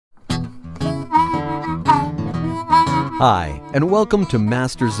Hi, and welcome to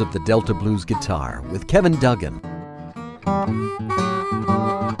Masters of the Delta Blues Guitar with Kevin Duggan.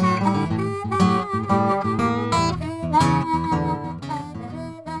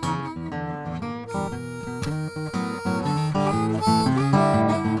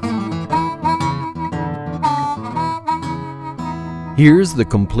 Here's the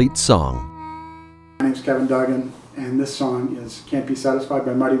complete song. My name's Kevin Duggan, and this song is Can't Be Satisfied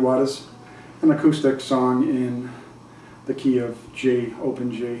by Muddy Waters, an acoustic song in the key of G,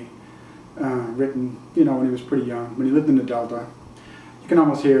 open G, written, when he was pretty young, when he lived in the Delta. You can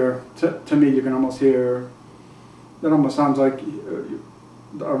almost hear, to me, you can almost hear, that almost sounds like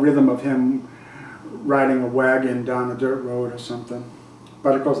a rhythm of him riding a wagon down a dirt road or something.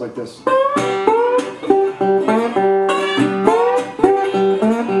 But it goes like this.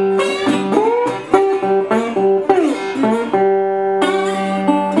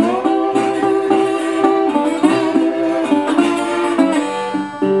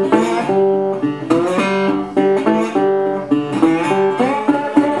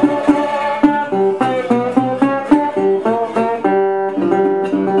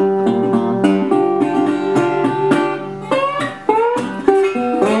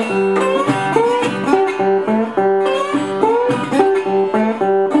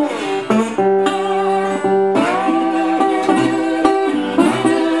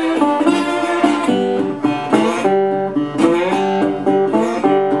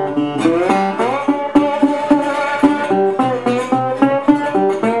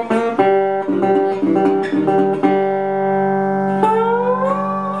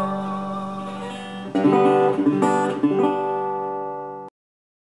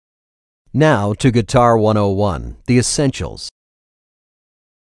 Now to Guitar 101, the essentials.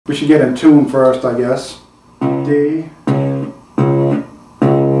 We should get in tune first, I guess. D,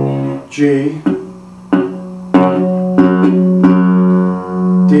 G,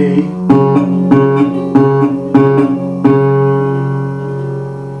 D,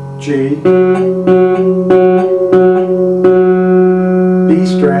 G, B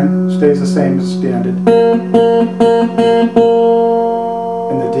string stays the same as standard, and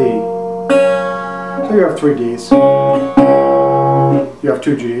the D. So you have 3 Ds, you have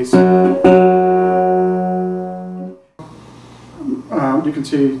 2 Gs. You can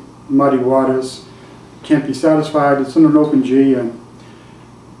see Muddy Waters, Can't Be Satisfied. It's in an open G, and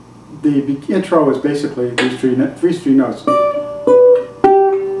the intro is basically these three notes.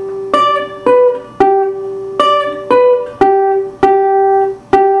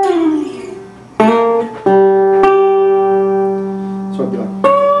 So it'd be like.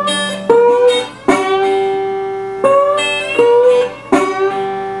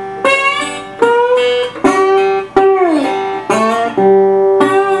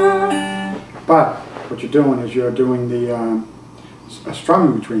 But what you're doing is you're doing the a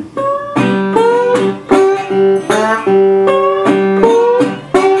strumming between.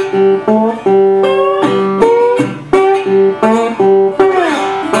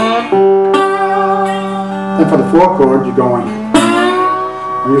 Then for the 4 chord, you're going.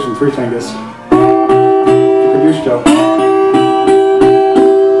 I'm using 3 fingers. You could use Joe.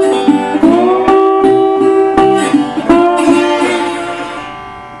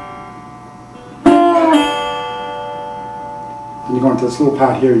 And you go into this little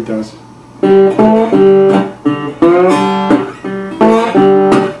part here he does.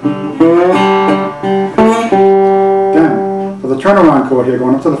 Then, for the turnaround chord here,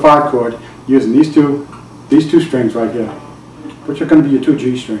 going up to the 5 chord, using these two strings right here, which are going to be your 2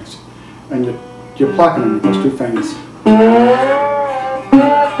 G strings. And you're plucking them with those 2 fingers.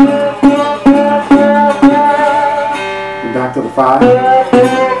 And back to the 5,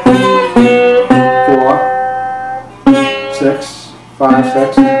 4, 6, 5,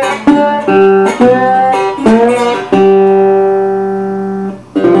 6.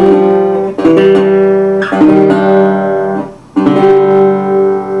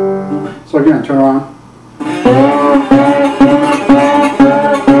 So again, turn around.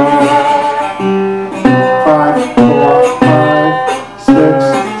 5, 4, 5, 6,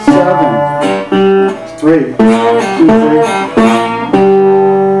 7. 3, 2, 3.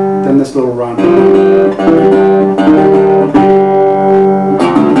 Then this little run.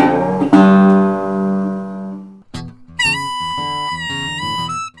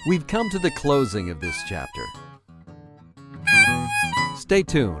 We've come to the closing of this chapter. Stay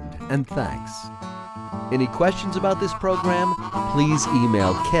tuned, and thanks. Any questions about this program, please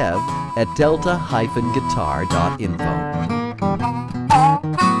email kev@delta-guitar.info.